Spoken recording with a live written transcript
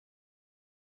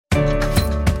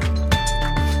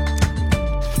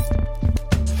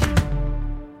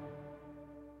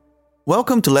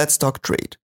Welcome to Let's Talk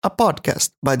Trade, a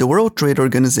podcast by the World Trade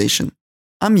Organization.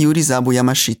 I'm Yuri Zabu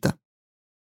Yamashita.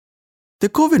 The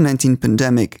COVID-19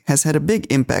 pandemic has had a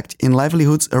big impact in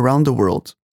livelihoods around the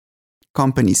world.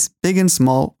 Companies, big and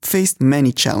small, faced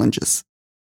many challenges.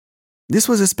 This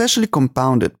was especially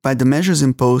compounded by the measures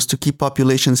imposed to keep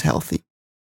populations healthy.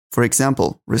 For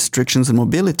example, restrictions on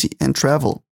mobility and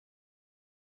travel.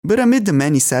 But amid the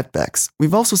many setbacks,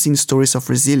 we've also seen stories of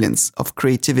resilience, of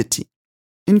creativity,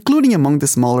 including among the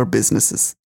smaller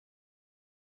businesses.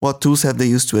 What tools have they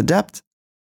used to adapt?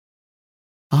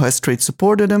 How has trade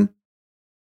supported them?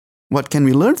 What can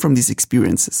we learn from these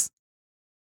experiences?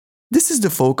 This is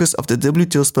the focus of the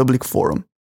WTO's Public Forum,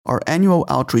 our annual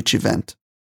outreach event.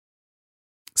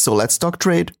 So let's talk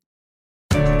trade.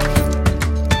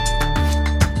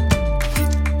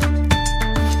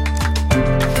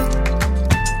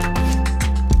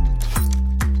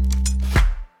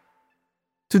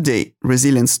 Today,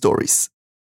 resilience stories.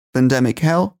 Pandemic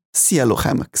hell, Cielo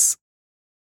Hammocks.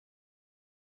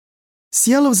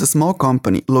 Cielo is a small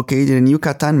company located in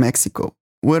Yucatan, Mexico,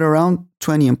 with around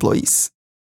 20 employees.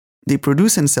 They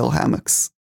produce and sell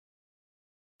hammocks.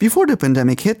 Before the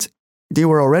pandemic hit, they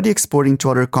were already exporting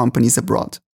to other companies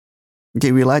abroad.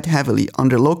 They relied heavily on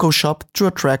their local shop to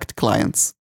attract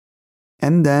clients.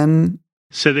 And then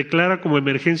se declara como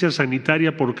emergencia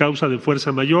sanitaria por causa de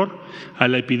fuerza mayor a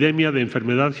la epidemia de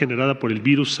enfermedad generada por el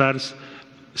virus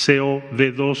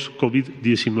SARS-CoV-2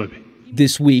 COVID-19.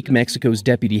 This week, Mexico's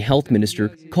deputy health minister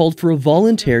called for a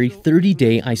voluntary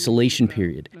 30-day isolation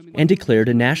period and declared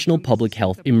a national public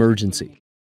health emergency.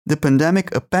 The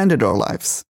pandemic upended our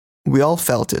lives. We all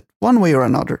felt it, one way or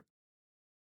another.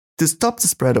 To stop the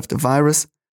spread of the virus,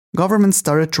 governments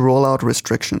started to roll out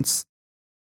restrictions.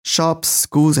 Shops,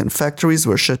 schools, and factories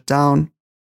were shut down.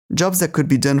 Jobs that could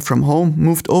be done from home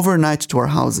moved overnight to our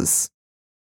houses.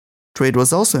 Trade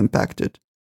was also impacted,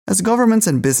 as governments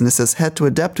and businesses had to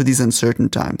adapt to these uncertain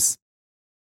times.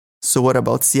 So what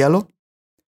about Cielo?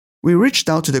 We reached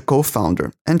out to the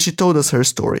co-founder, and she told us her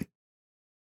story.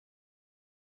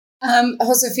 I'm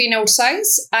Josefina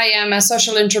Ursais. I am a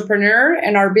social entrepreneur,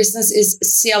 and our business is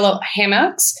Cielo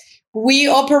Hammocks. We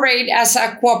operate as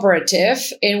a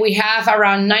cooperative, and we have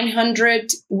around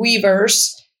 900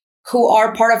 weavers who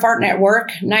are part of our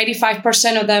network.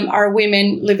 95% of them are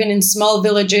women living in small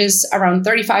villages, around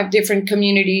 35 different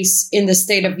communities in the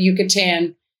state of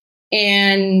Yucatan.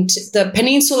 And the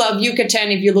peninsula of Yucatan,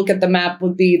 if you look at the map,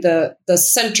 would be the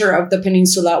center of the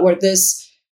peninsula where this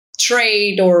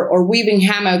trade or weaving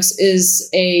hammocks is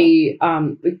a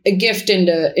gift in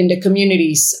the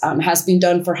communities, has been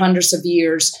done for hundreds of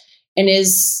years. And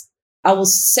I will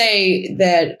say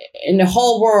that in the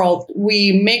whole world,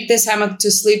 we make this hammock to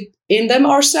sleep in them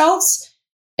ourselves,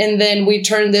 and then we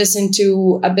turn this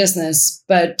into a business.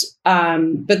 But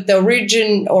the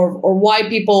origin or why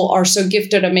people are so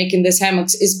gifted at making these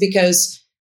hammocks is because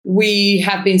we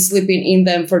have been sleeping in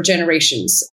them for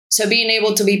generations. So being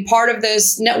able to be part of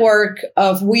this network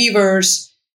of weavers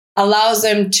allows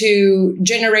them to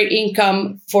generate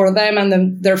income for them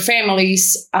and their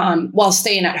families while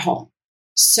staying at home.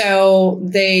 So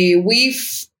they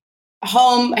weave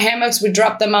home hammocks, we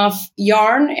drop them off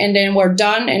yarn, and then we're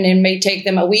done. And it may take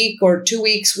them a week or 2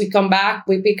 weeks. We come back,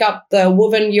 we pick up the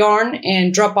woven yarn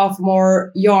and drop off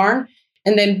more yarn,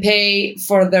 and then pay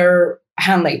for their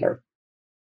hand labor.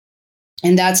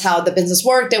 And that's how the business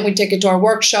worked. Then we take it to our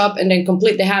workshop and then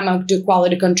complete the hammock, do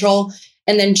quality control,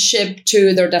 and then ship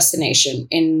to their destination.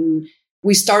 And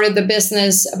we started the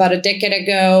business about a decade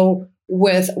ago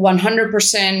with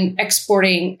 100%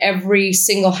 exporting every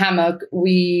single hammock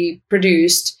we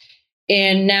produced.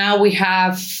 And now we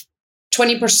have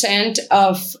 20%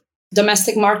 of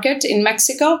domestic market in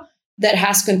Mexico that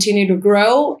has continued to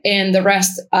grow, and the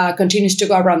rest continues to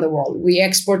go around the world. We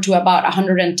export to about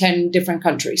 110 different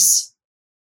countries.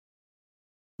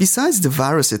 Besides the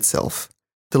virus itself,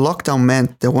 the lockdown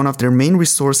meant that one of their main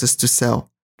resources to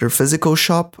sell, their physical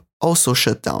shop, also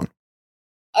shut down.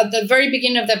 At the very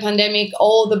beginning of the pandemic,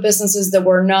 all the businesses that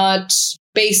were not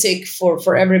basic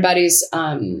for everybody's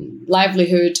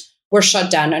livelihood were shut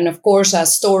down. And of course, a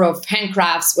store of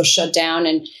handcrafts was shut down.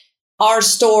 And our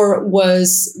store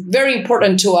was very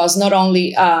important to us, not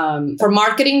only for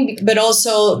marketing, but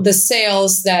also the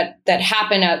sales that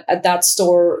happen at that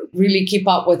store really keep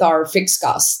up with our fixed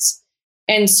costs.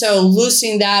 And so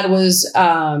losing that was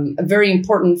a very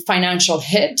important financial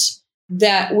hit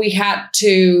that we had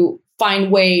to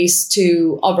find ways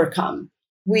to overcome.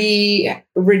 We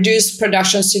reduced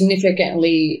production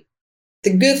significantly.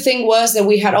 The good thing was that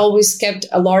we had always kept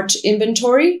a large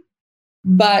inventory,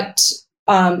 but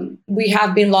We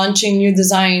have been launching new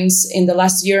designs in the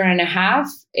last year and a half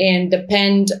and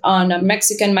depend on a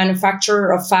Mexican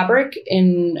manufacturer of fabric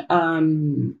in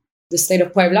the state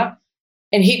of Puebla.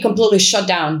 And he completely shut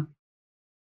down.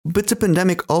 But the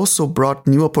pandemic also brought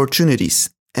new opportunities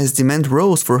as demand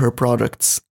rose for her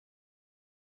products.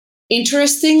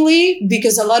 Interestingly,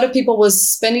 because a lot of people was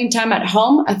spending time at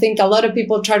home, I think a lot of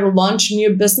people try to launch new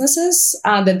businesses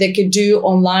that they could do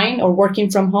online or working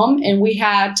from home. And we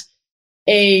had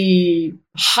a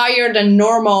higher than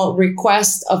normal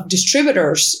request of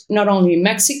distributors, not only in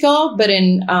Mexico, but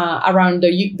in around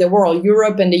the world,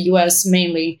 Europe and the US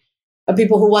mainly,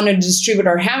 people who wanted to distribute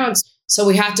our hammocks. So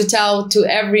we had to tell to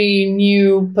every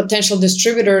new potential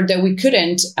distributor that we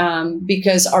couldn't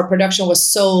because our production was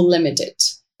so limited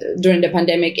during the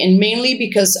pandemic, and mainly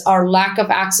because our lack of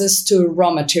access to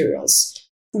raw materials.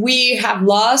 We have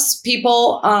lost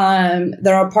people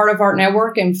that are part of our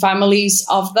network and families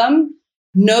of them.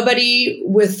 Nobody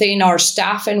within our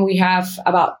staff, and we have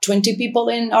about 20 people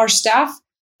in our staff,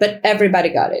 but everybody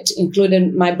got it,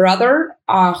 including my brother,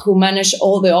 who managed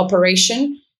all the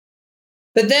operation.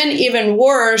 But then even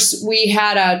worse, we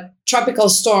had a tropical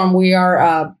storm. We are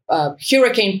a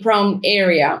hurricane-prone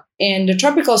area, and the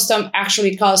tropical storm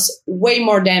actually caused way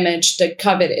more damage than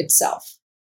COVID itself.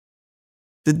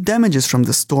 The damages from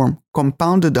the storm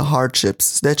compounded the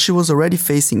hardships that she was already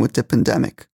facing with the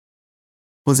pandemic.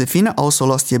 Josefina also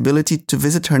lost the ability to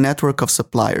visit her network of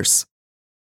suppliers.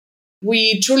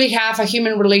 We truly have a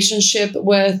human relationship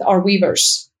with our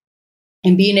weavers.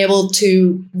 And being able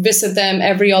to visit them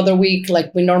every other week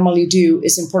like we normally do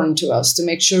is important to us to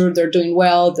make sure they're doing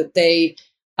well, that they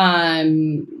are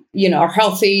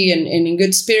healthy and in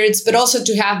good spirits, but also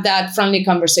to have that friendly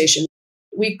conversation.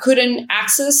 We couldn't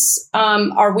access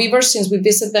our weavers since we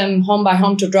visit them home by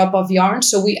home to drop off yarn.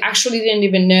 So we actually didn't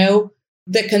even know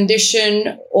the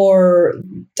condition or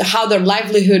how their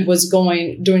livelihood was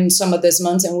going during some of these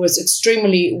months, and it was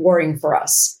extremely worrying for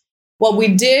us. What we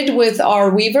did with our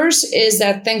weavers is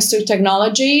that thanks to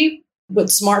technology, with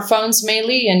smartphones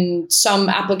mainly and some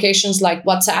applications like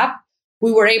WhatsApp,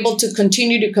 we were able to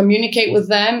continue to communicate with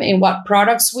them in what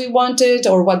products we wanted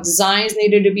or what designs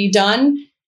needed to be done.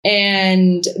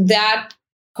 And that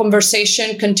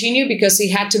conversation continued because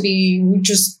we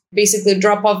just basically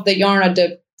drop off the yarn at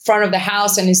the front of the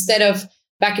house. And instead of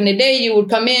back in the day, you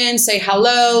would come in, say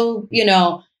hello,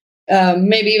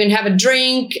 maybe even have a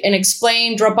drink and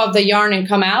explain, drop off the yarn and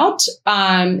come out.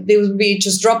 They would be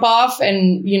just drop off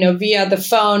and, via the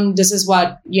phone, this is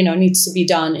what, needs to be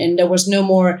done. And there was no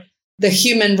more the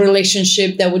human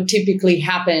relationship that would typically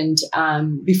happen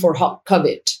before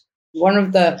COVID. One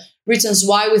of the reasons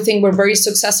why we think we're very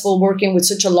successful working with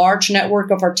such a large network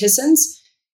of artisans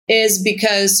is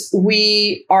because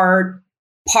we are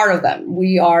part of them.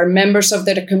 We are members of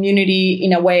the community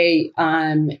in a way,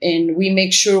 and we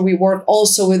make sure we work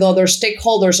also with other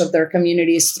stakeholders of their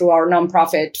communities through our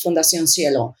nonprofit Fundación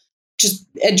Cielo. Just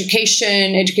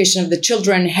education of the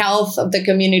children, health of the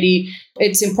community.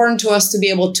 It's important to us to be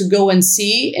able to go and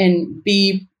see and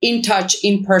be in touch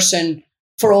in person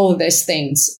for all of these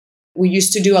things. We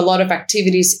used to do a lot of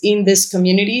activities in these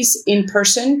communities in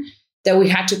person that we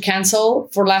had to cancel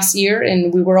for last year.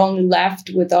 And we were only left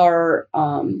with our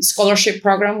scholarship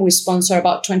program. We sponsor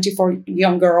about 24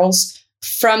 young girls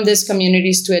from these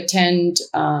communities to attend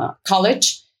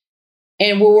college.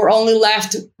 And we were only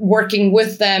left working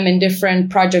with them in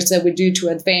different projects that we do to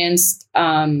advance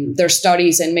their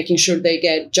studies and making sure they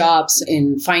get jobs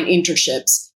and find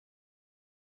internships.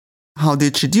 How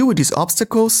did she deal with these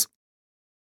obstacles?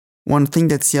 One thing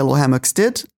that Cielo Hammocks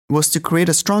did was to create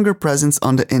a stronger presence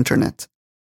on the internet.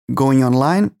 Going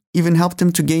online even helped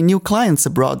them to gain new clients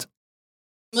abroad.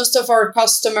 Most of our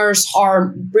customers are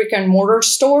brick and mortar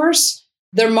stores.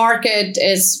 Their market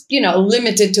is,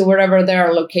 limited to wherever they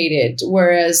are located,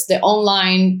 whereas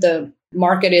the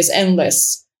market is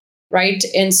endless, right?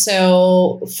 And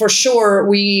so for sure,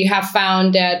 we have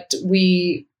found that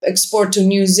we export to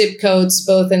new zip codes,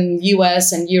 both in the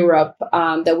US and Europe,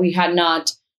 that we had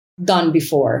not done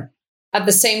before. At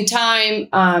the same time,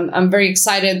 I'm very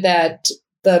excited that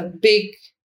the big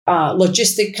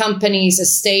logistic companies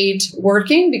stayed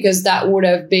working, because that would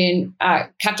have been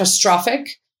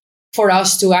catastrophic for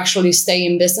us to actually stay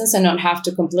in business and not have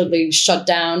to completely shut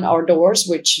down our doors,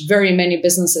 which very many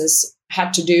businesses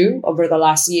had to do over the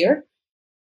last year.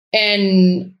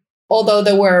 And although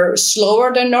they were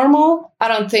slower than normal, I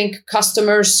don't think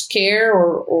customers care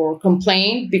or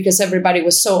complain, because everybody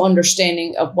was so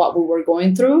understanding of what we were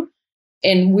going through.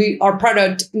 And our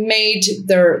product made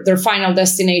their final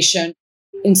destination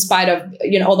in spite of,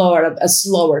 although at a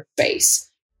slower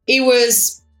pace. It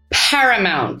was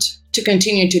paramount to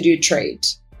continue to do trade.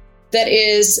 That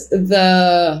is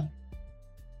the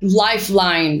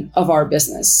lifeline of our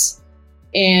business.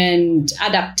 And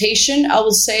adaptation, I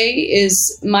will say,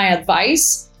 is my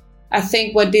advice. I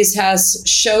think what this has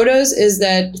showed us is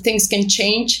that things can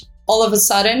change all of a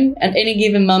sudden at any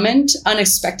given moment,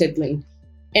 unexpectedly.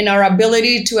 And our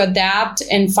ability to adapt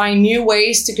and find new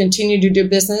ways to continue to do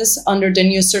business under the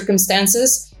new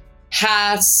circumstances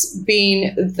has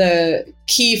been the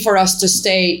key for us to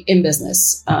stay in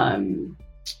business.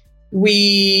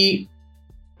 We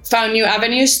found new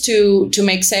avenues to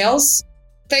make sales.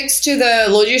 Thanks to the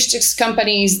logistics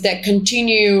companies that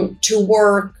continue to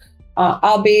work,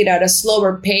 albeit at a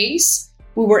slower pace,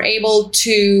 we were able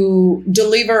to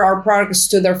deliver our products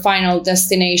to their final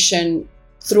destination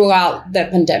throughout the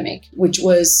pandemic, which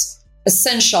was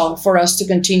essential for us to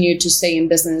continue to stay in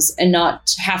business and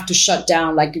not have to shut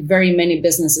down like very many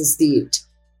businesses did,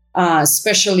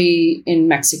 especially in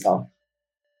Mexico.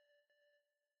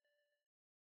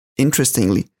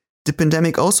 Interestingly, the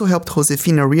pandemic also helped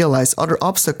Josefina realize other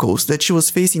obstacles that she was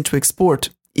facing to export,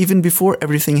 even before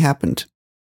everything happened.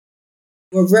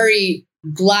 We're very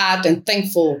glad and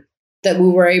thankful that we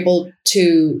were able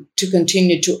to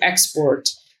continue to export.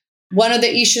 One of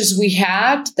the issues we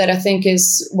had that I think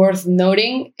is worth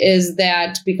noting is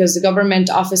that because the government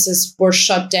offices were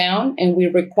shut down and we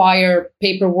require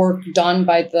paperwork done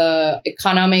by the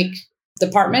economic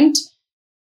department,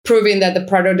 proving that the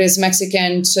product is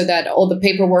Mexican so that all the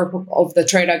paperwork of the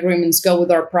trade agreements go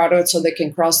with our product so they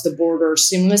can cross the border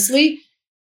seamlessly.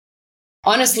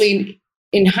 Honestly,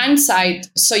 in hindsight,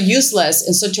 so useless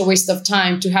and such a waste of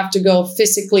time to have to go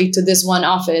physically to this one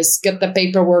office, get the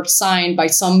paperwork signed by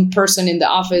some person in the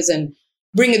office and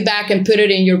bring it back and put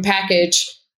it in your package,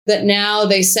 that now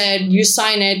they said you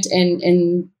sign it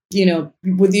and you know,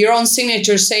 with your own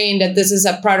signature saying that this is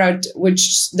a product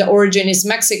which the origin is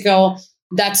Mexico,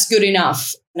 that's good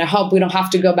enough. And I hope we don't have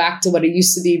to go back to what it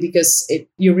used to be because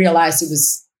you realize it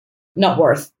was not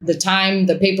worth the time,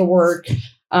 the paperwork,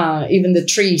 even the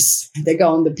trees that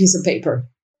go on the piece of paper.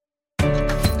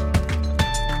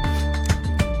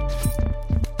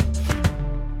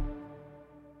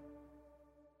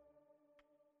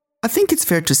 I think it's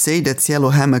fair to say that Cielo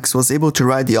Hammocks was able to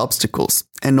ride the obstacles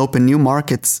and open new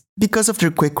markets because of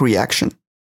their quick reaction,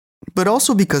 but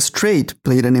also because trade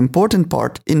played an important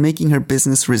part in making her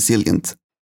business resilient.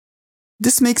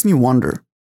 This makes me wonder,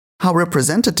 how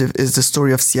representative is the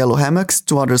story of Cielo Hammocks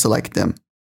to others like them?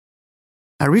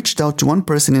 I reached out to one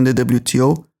person in the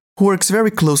WTO who works very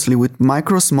closely with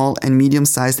micro, small, and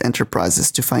medium-sized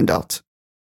enterprises to find out.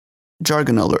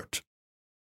 Jargon alert.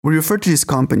 We refer to these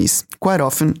companies quite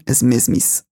often as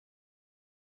MISMEs.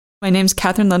 My name's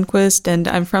Catherine Lundquist, and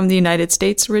I'm from the United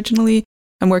States originally.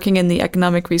 I'm working in the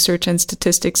Economic Research and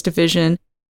Statistics Division.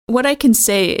 What I can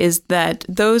say is that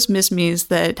those MISMEs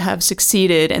that have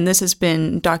succeeded, and this has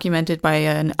been documented by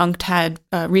an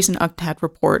recent UNCTAD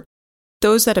report,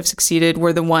 those that have succeeded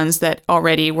were the ones that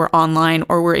already were online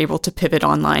or were able to pivot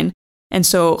online. And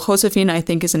so Josefina, I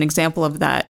think, is an example of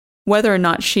that. Whether or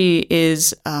not she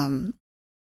is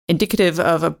indicative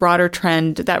of a broader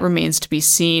trend, that remains to be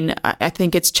seen. I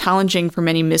think it's challenging for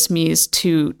many MISMEs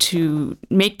to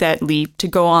make that leap, to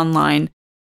go online.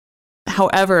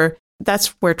 However, that's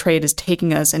where trade is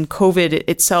taking us, and COVID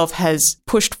itself has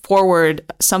pushed forward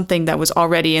something that was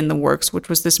already in the works, which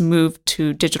was this move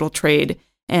to digital trade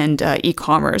and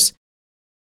e-commerce.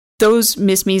 Those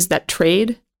MISMEs that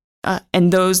trade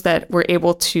and those that were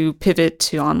able to pivot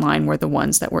to online were the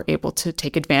ones that were able to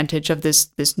take advantage of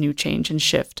this new change and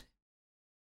shift.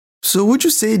 So would you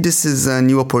say this is a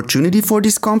new opportunity for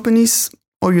these companies,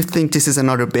 or you think this is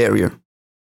another barrier?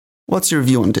 What's your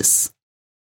view on this?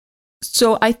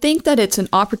 So I think that it's an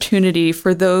opportunity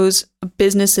for those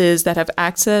businesses that have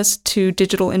access to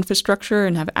digital infrastructure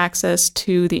and have access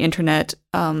to the internet.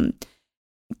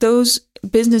 Those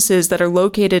businesses that are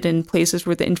located in places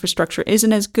where the infrastructure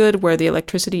isn't as good, where the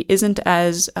electricity isn't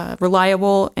as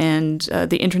reliable, and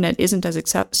the internet isn't as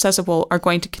accessible, are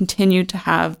going to continue to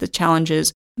have the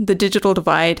challenges. The digital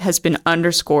divide has been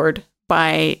underscored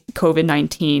by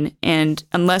COVID-19, and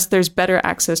unless there's better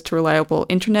access to reliable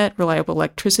internet, reliable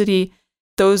electricity,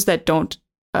 those that don't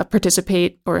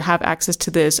participate or have access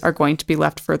to this are going to be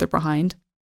left further behind.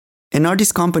 And are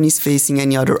these companies facing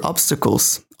any other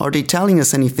obstacles? Are they telling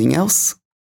us anything else?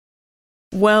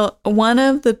 Well, one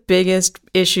of the biggest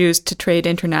issues to trade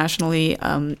internationally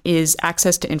is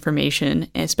access to information,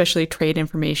 especially trade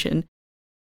information.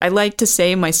 I like to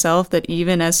say myself that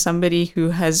even as somebody who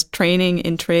has training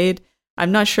in trade,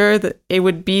 I'm not sure that it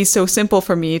would be so simple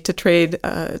for me to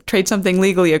trade something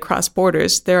legally across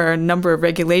borders. There are a number of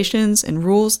regulations and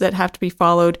rules that have to be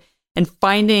followed, And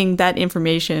finding that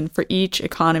information for each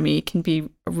economy can be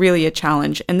really a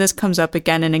challenge. And this comes up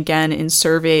again and again in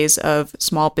surveys of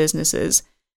small businesses.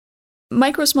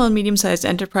 Micro, small, and medium-sized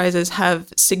enterprises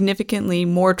have significantly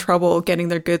more trouble getting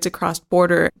their goods across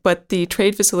border, but the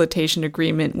Trade Facilitation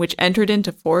Agreement, which entered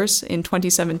into force in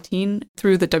 2017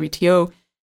 through the WTO,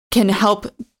 can help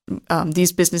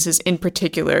these businesses in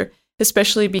particular,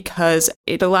 especially because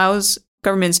it allows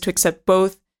governments to accept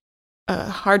both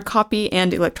hard copy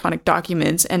and electronic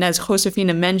documents. And as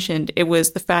Josefina mentioned, it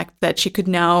was the fact that she could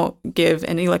now give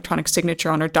an electronic signature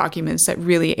on her documents that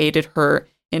really aided her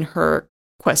in her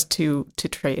quest to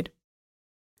trade.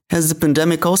 Has the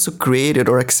pandemic also created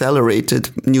or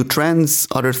accelerated new trends,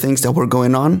 other things that were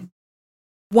going on?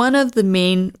 One of the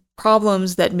main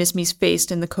problems that MISMEs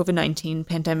faced in the COVID-19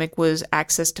 pandemic was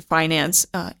access to finance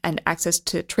and access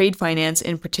to trade finance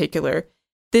in particular.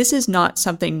 This is not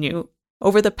something new.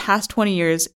 Over the past 20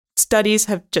 years, studies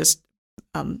have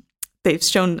they've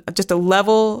shown just a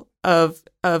level of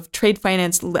trade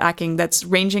finance lacking that's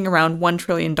ranging around $1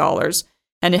 trillion.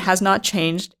 And it has not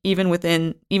changed even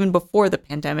before the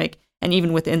pandemic and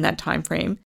even within that time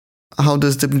frame. How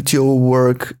does WTO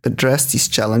work address these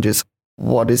challenges?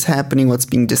 What is happening? What's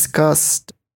being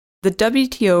discussed? The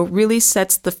WTO really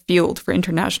sets the field for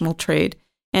international trade,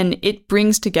 and it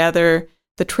brings together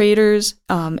the traders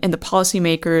and the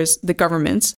policymakers, the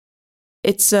governments.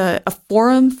 It's a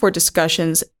forum for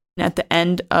discussions. At the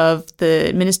end of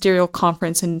the ministerial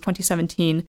conference in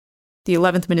 2017, the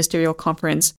 11th ministerial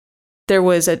conference, there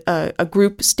was a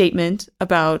group statement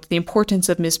about the importance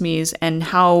of MISMEs and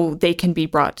how they can be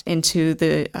brought into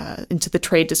the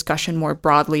trade discussion more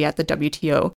broadly at the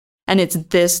WTO. And it's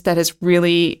this that has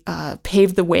really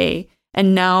paved the way.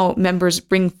 And now members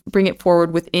bring it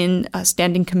forward within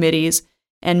standing committees,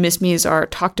 and MISMEs are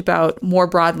talked about more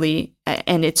broadly.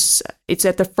 And it's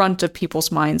at the front of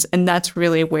people's minds. And that's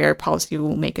really where policy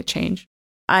will make a change.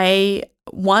 I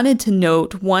wanted to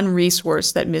note one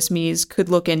resource that MISMEs could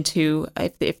look into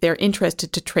if they're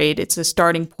interested to trade. It's a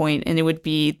starting point, and it would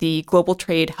be the Global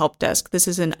Trade Help Desk. This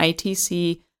is an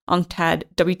ITC UNCTAD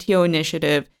WTO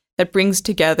initiative that brings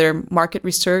together market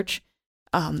research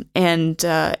and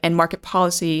market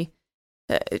policy,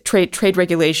 trade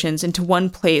regulations into one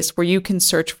place where you can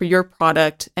search for your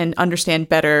product and understand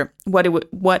better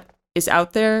what is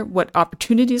out there, what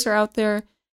opportunities are out there,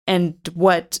 and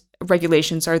what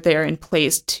regulations are there in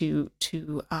place to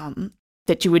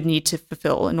that you would need to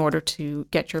fulfill in order to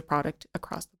get your product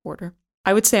across the border.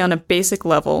 I would say on a basic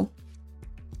level,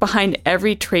 behind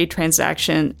every trade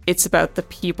transaction, it's about the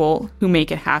people who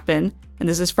make it happen. And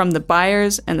this is from the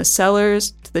buyers and the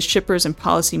sellers to the shippers and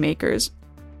policymakers.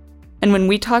 And when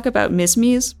we talk about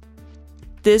MISMEs,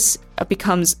 this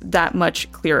becomes that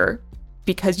much clearer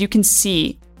because you can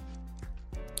see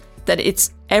that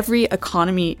every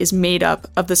economy is made up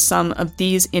of the sum of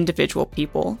these individual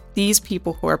people, these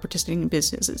people who are participating in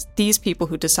businesses, these people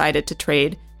who decided to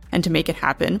trade and to make it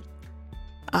happen.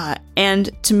 And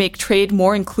to make trade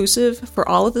more inclusive for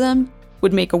all of them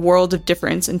would make a world of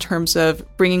difference in terms of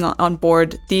bringing on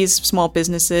board these small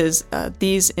businesses,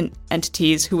 these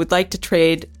entities who would like to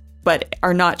trade but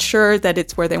are not sure that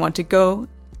it's where they want to go,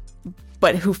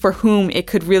 but for whom it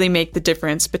could really make the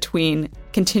difference between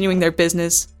continuing their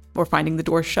business or finding the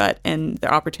door shut and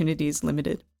their opportunities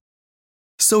limited.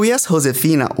 So we asked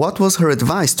Josefina what was her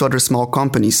advice to other small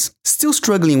companies still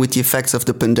struggling with the effects of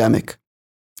the pandemic.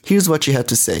 Here's what she had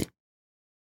to say.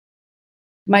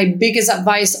 My biggest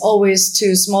advice always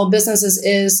to small businesses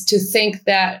is to think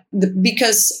that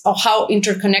because of how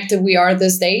interconnected we are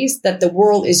these days, that the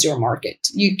world is your market.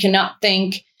 You cannot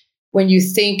think when you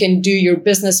think and do your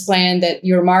business plan that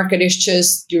your market is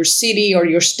just your city or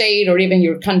your state or even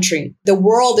your country. The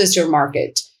world is your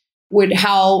market. With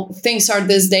how things are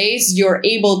these days, you're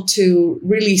able to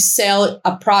really sell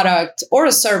a product or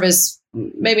a service,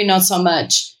 maybe not so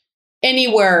much,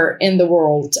 anywhere in the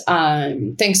world,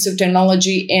 thanks to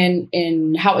technology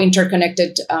and how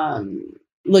interconnected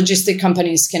logistic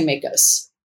companies can make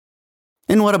us.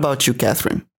 And what about you,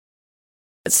 Catherine?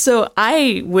 So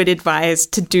I would advise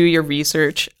to do your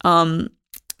research.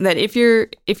 That if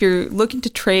you're looking to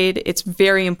trade, it's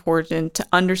very important to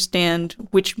understand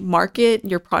which market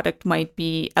your product might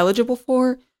be eligible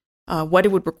for, what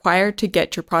it would require to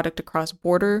get your product across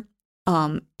border,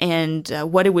 and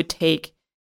what it would take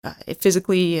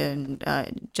physically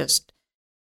and just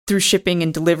through shipping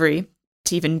and delivery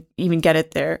to even get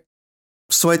it there.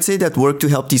 So I'd say that work to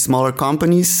help these smaller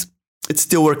companies, it's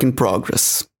still work in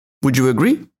progress. Would you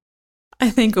agree?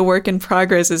 I think a work in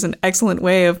progress is an excellent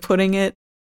way of putting it.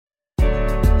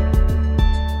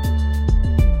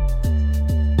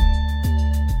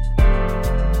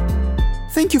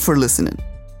 Thank you for listening.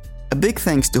 A big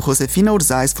thanks to Josefina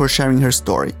Urzaiz for sharing her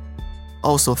story.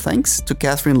 Also thanks to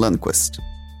Catherine Lundquist.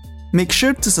 Make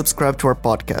sure to subscribe to our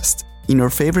podcast in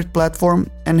your favorite platform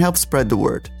and help spread the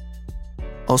word.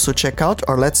 Also check out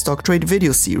our Let's Talk Trade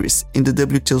video series in the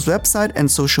WTO's website and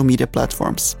social media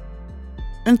platforms.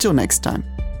 Until next time.